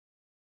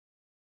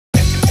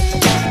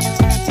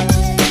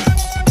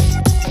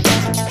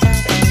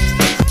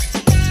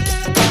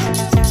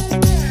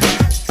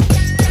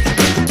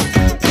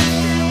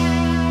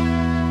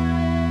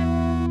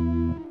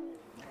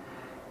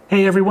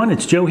Hey everyone,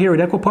 it's Joe here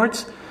at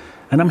Equiparts,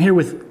 and I'm here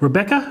with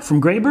Rebecca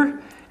from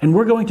Graber, and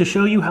we're going to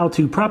show you how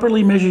to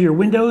properly measure your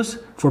windows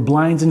for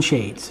blinds and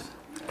shades.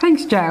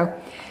 Thanks, Joe.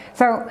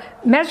 So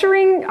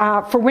measuring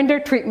for window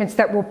treatments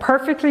that will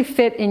perfectly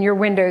fit in your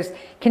windows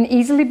can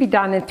easily be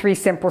done in 3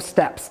 simple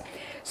steps.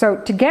 So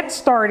to get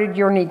started,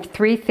 you'll need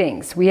 3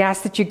 things. We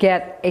ask that you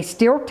get a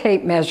steel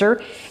tape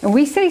measure, and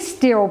we say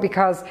steel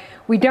because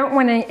we don't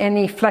want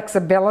any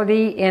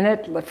flexibility in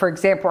it. For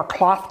example, a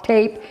cloth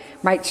tape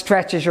might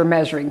stretch as you're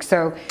measuring.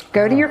 So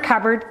go to your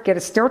cupboard, get a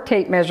steel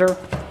tape measure,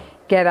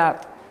 get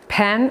a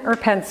pen or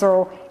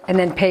pencil, and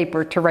then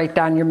paper to write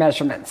down your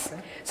measurements.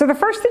 So the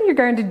first thing you're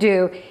going to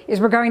do is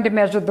we're going to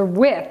measure the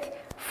width,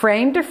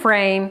 frame to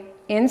frame,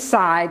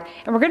 inside,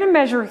 and we're going to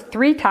measure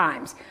 3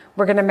 times.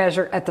 We're going to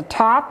measure at the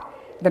top,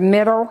 the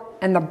middle,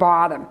 and the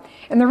bottom.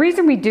 And the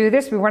reason we do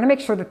this, we want to make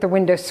sure that the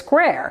window's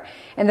square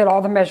and that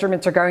all the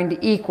measurements are going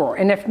to equal.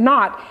 And if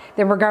not,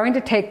 then we're going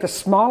to take the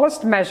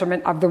smallest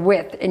measurement of the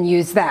width and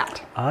use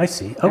that. I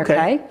see.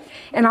 Okay.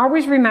 And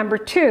always remember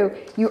too,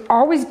 you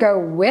always go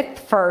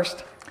width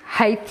first,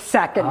 height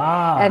second.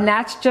 And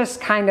that's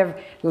just kind of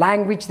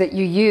language that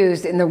you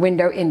use in the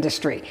window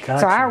industry.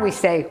 Gotcha. So I always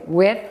say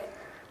width,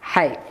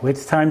 height.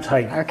 Width times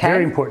height. Okay.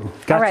 Very important.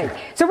 Gotcha. All right.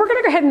 So we're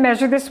going to go ahead and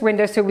measure this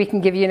window so we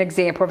can give you an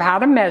example of how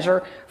to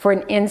measure for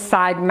an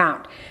inside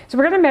mount. So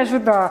we're going to measure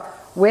the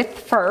width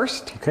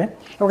first. Okay.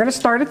 And we're going to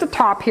start at the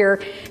top here.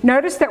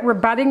 Notice that we're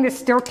butting the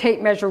steel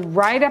tape measure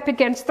right up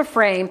against the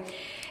frame.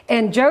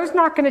 And Joe's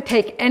not going to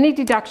take any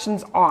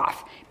deductions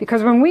off,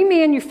 because when we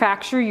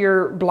manufacture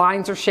your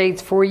blinds or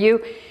shades for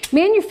you,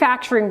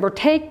 manufacturing will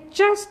take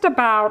just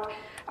about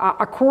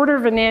a 1/4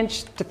 of an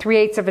inch to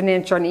 3/8 of an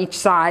inch on each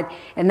side,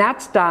 and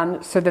that's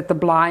done so that the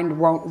blind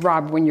won't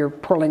rub when you're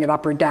pulling it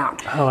up or down.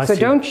 So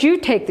don't you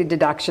take the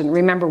deduction.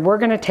 Remember, we're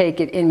going to take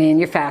it in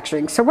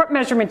manufacturing. So what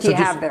measurement do you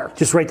have there?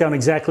 Just write down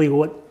exactly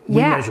what we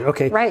measure.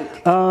 Okay. Right.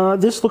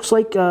 This looks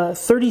like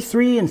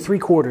 33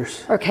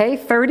 3/4. Okay,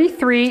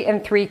 33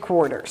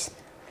 3/4.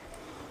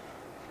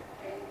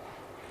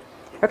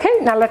 Okay,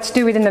 now let's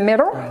do it in the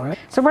middle. All right.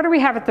 So what do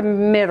we have at the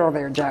middle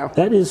there, Joe?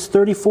 That is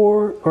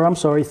 33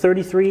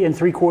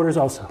 3/4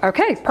 also.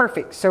 Okay,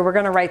 perfect. So we're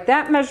going to write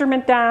that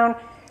measurement down,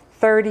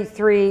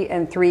 33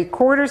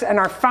 3/4. And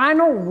our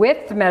final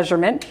width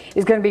measurement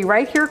is going to be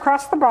right here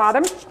across the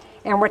bottom.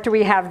 And what do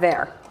we have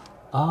there?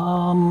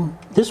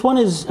 This one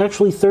is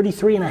actually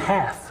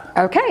 33.5.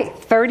 Okay,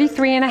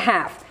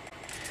 33.5.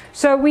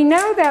 So we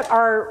know that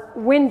our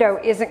window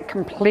isn't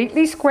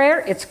completely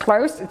square. It's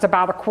close. It's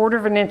about a 1/4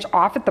 of an inch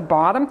off at the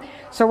bottom.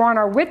 So on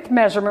our width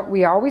measurement,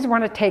 we always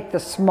want to take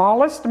the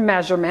smallest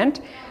measurement.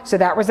 So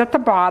that was at the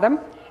bottom.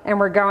 And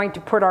we're going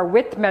to put our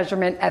width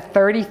measurement at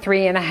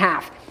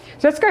 33.5.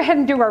 So let's go ahead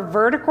and do our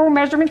vertical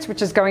measurements,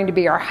 which is going to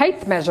be our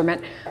height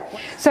measurement.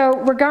 So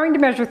we're going to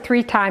measure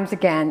 3 times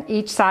again,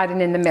 each side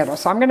and in the middle.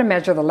 So I'm going to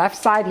measure the left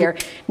side here.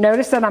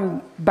 Notice that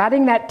I'm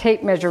butting that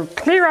tape measure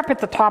clear up at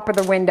the top of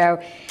the window,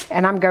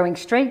 and I'm going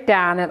straight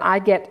down, and I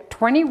get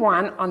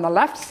 21 on the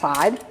left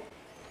side.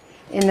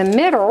 In the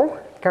middle,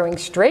 going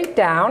straight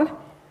down,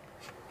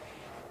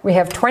 we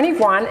have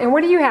 21. And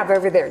what do you have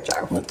over there,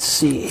 Joe? Let's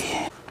see.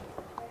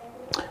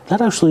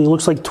 That actually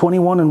looks like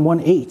 21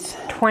 1/8.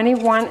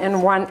 21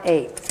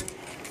 1/8.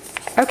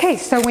 Okay,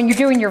 so when you're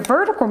doing your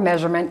vertical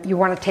measurement, you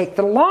want to take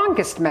the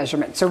longest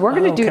measurement. So we're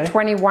going to do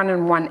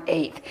 21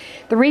 1/8.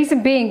 The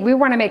reason being, we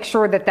want to make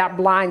sure that that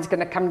blind's going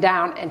to come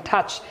down and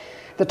touch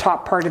the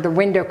top part of the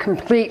window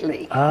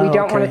completely. We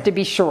don't want it to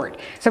be short.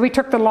 So we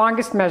took the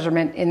longest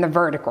measurement in the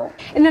vertical.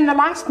 And then the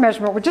last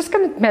measurement, we're just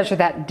going to measure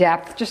that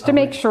depth just to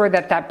make sure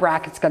that that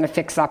bracket's going to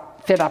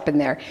fit up in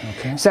there.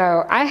 Okay.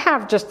 So I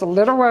have just a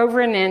little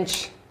over an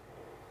inch,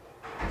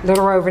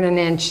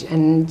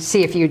 and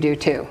see if you do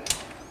too.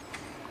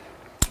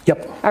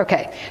 Yep.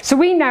 Okay, so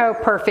we know,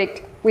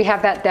 perfect, we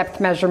have that depth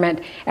measurement,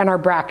 and our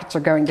brackets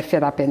are going to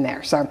fit up in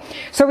there. So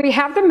we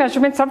have the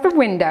measurements of the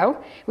window,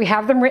 we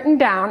have them written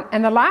down,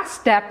 and the last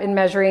step in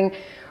measuring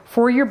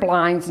for your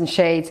blinds and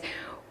shades,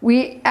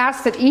 we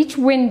ask that each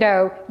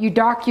window you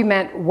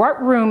document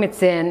what room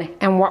it's in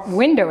and what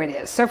window it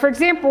is. So for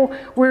example,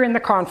 we're in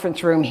the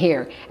conference room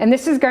here, and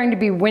this is going to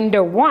be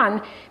window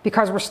 1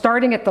 because we're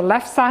starting at the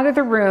left side of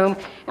the room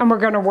and we're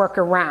going to work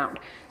around.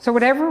 So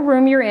whatever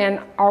room you're in,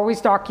 always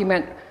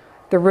document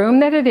the room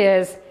that it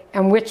is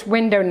and which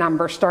window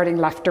number starting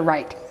left to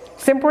right.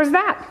 Simple as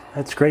that.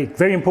 That's great.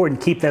 Very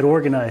important. Keep that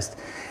organized.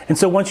 And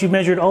so once you've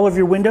measured all of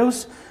your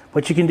windows,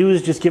 what you can do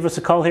is just give us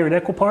a call here at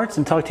Equiparts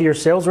and talk to your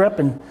sales rep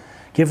and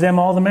give them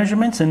all the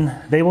measurements, and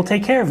they will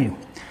take care of you.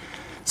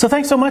 So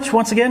thanks so much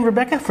once again,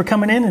 Rebecca, for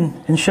coming in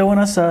and showing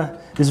us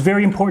this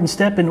very important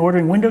step in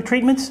ordering window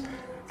treatments.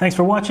 Thanks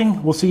for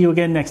watching. We'll see you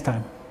again next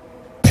time.